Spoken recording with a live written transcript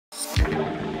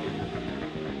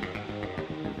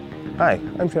Hi,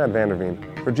 I'm Chad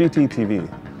Vanderveen for GTTV.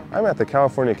 I'm at the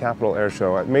California Air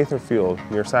Show at Mather Field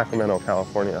near Sacramento,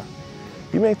 California.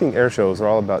 You may think air shows are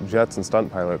all about jets and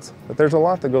stunt pilots, but there's a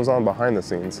lot that goes on behind the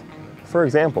scenes. For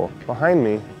example, behind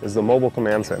me is the Mobile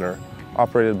Command Center,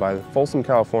 operated by the Folsom,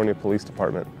 California Police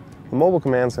Department. The Mobile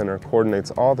Command Center coordinates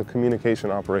all the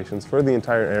communication operations for the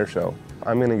entire air show.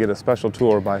 I'm going to get a special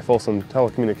tour by Folsom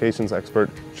telecommunications expert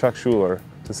Chuck Schuler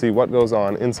to see what goes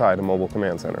on inside a Mobile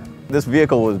Command Center. This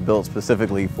vehicle was built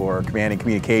specifically for command and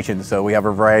communications, so we have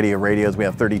a variety of radios. We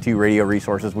have 32 radio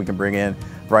resources we can bring in,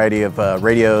 a variety of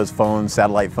radios, phones,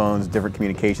 satellite phones, different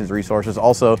communications resources,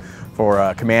 also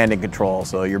for command and control.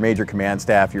 So your major command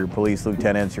staff, your police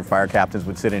lieutenants, your fire captains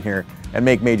would sit in here and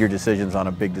make major decisions on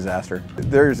a big disaster.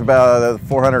 There's about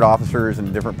 400 officers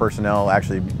and different personnel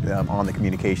actually on the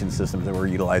communication systems that we're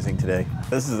utilizing today.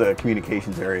 This is a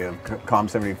communications area of COM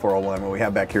 7401. What we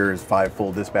have back here is 5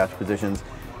 full dispatch positions.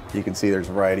 You can see there's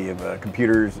a variety of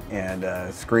computers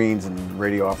and screens and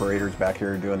radio operators back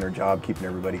here doing their job, keeping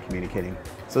everybody communicating.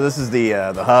 So this is the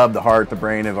hub, the heart, the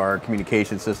brain of our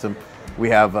communication system. We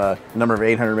have a number of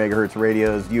 800 megahertz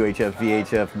radios, UHF,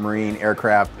 VHF, marine,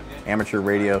 aircraft, amateur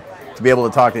radio, to be able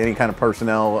to talk to any kind of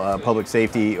personnel, public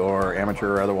safety or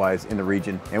amateur or otherwise in the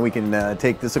region. And we can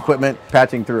take this equipment,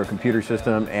 patching through a computer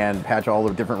system and patch all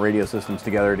the different radio systems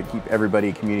together to keep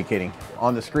everybody communicating.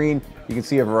 On the screen, you can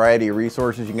see a variety of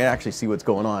resources. You can actually see what's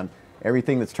going on.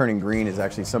 Everything that's turning green is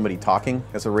actually somebody talking.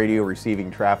 That's a radio receiving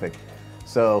traffic.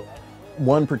 So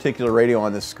one particular radio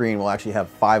on this screen will actually have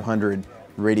 500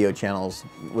 radio channels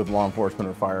with law enforcement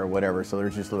or fire or whatever. So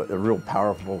there's just a real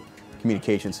powerful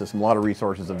communication system, a lot of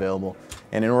resources available.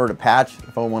 And in order to patch,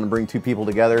 if I want to bring 2 people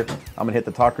together, I'm gonna hit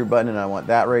the talk group button and I want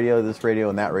that radio, this radio,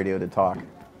 and that radio to talk.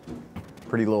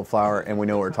 Pretty little flower, and we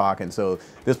know we're talking. So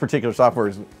this particular software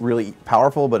is really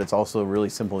powerful, but it's also really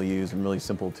simple to use and really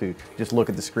simple to just look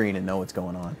at the screen and know what's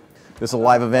going on. This is a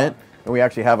live event, and we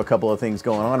actually have a couple of things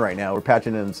going on right now. We're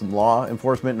patching in some law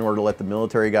enforcement in order to let the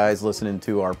military guys listen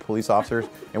into our police officers,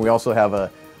 and we also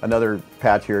have another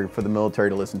patch here for the military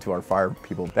to listen to our fire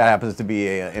people. That happens to be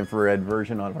an infrared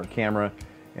version of our camera,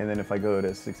 and then if I go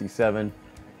to 67,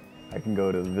 I can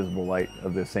go to the visible light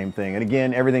of the same thing. And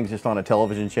again, everything's just on a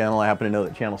television channel. I happen to know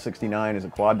that channel 69 is a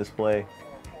quad display.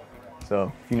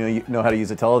 So if you know how to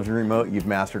use a television remote, you've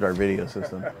mastered our video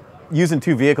system. Using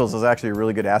 2 vehicles is actually a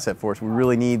really good asset for us. We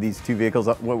really need these 2 vehicles.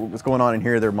 What's going on in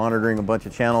here, they're monitoring a bunch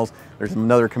of channels. There's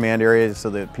another command area so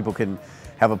that people can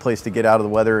have a place to get out of the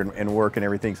weather and work and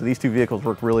everything. So these 2 vehicles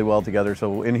work really well together.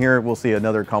 So in here, we'll see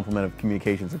another complement of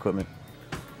communications equipment.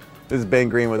 This is Ben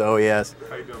Green with OES.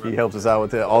 He helps us out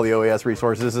with all the OES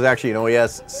resources. This is actually an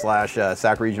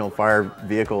OES/SAC Regional Fire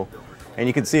vehicle. And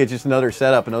you can see it's just another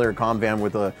setup, another comm van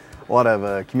with a lot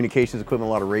of communications equipment,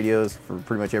 a lot of radios for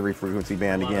pretty much every frequency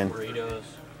band again. A lot of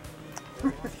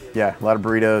burritos. Yeah, a lot of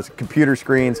burritos, computer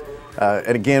screens.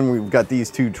 And again, we've got these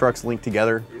 2 trucks linked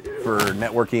together for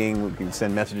networking. We can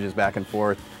send messages back and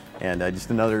forth, and just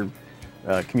another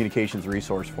communications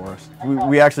resource for us.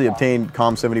 We actually obtained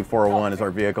COM 7401 as our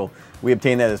vehicle. We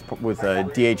obtained that with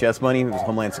DHS money, it was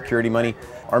Homeland Security money.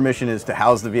 Our mission is to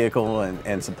house the vehicle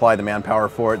and supply the manpower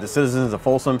for it. The citizens of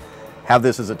Folsom have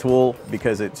this as a tool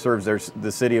because it serves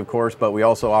the city, of course, but we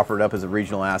also offer it up as a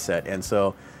regional asset. And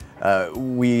so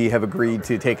we have agreed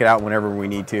to take it out whenever we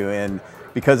need to. And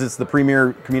because it's the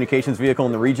premier communications vehicle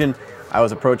in the region, I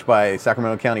was approached by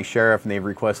Sacramento County Sheriff, and they've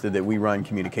requested that we run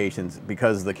communications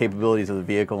because of the capabilities of the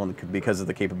vehicle and because of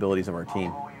the capabilities of our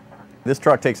team. This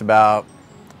truck takes about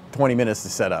 20 minutes to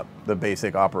set up the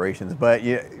basic operations, but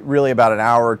really about an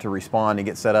hour to respond and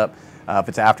get set up. If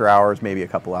it's after hours, maybe a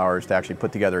couple hours to actually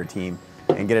put together a team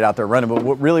and get it out there running. But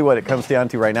what it comes down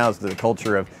to right now is the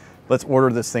culture of let's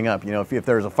order this thing up. You know, if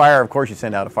there's a fire, of course you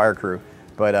send out a fire crew,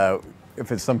 but if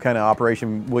it's some kind of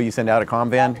operation, will you send out a comm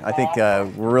van? I think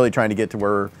we're really trying to get to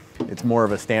where it's more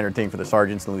of a standard thing for the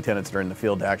sergeants and lieutenants that are in the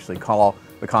field to actually call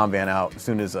the comm van out as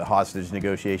soon as a hostage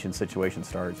negotiation situation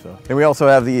starts. So, and we also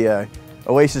have the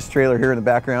Oasis trailer here in the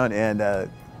background, and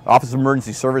Office of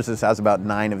Emergency Services has about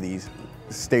 9 of these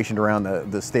stationed around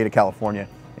the state of California.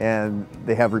 And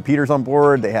they have repeaters on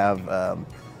board, they have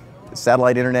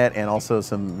satellite internet, and also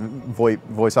some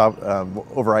voice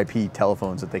over IP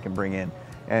telephones that they can bring in.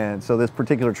 And so this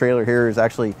particular trailer here is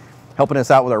actually helping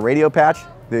us out with our radio patch.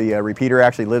 The repeater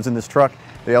actually lives in this truck.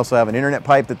 They also have an internet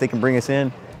pipe that they can bring us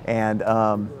in, and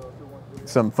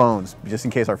some phones. Just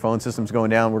in case our phone system's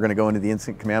going down, we're going to go into the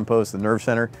Instant Command Post, the Nerve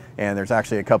Center, and there's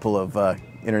actually a couple of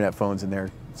internet phones in there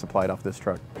supplied off this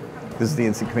truck. This is the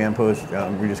Instant Command Post.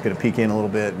 We're just going to peek in a little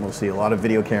bit, and we'll see a lot of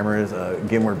video cameras.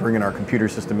 Again, we're bringing our computer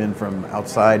system in from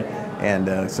outside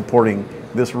and supporting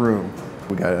this room.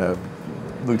 We got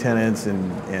lieutenants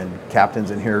and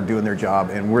captains in here doing their job,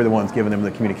 and we're the ones giving them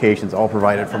the communications, all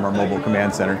provided from our mobile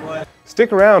command center.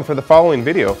 Stick around for the following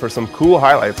video for some cool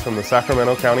highlights from the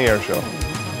Sacramento County Air Show.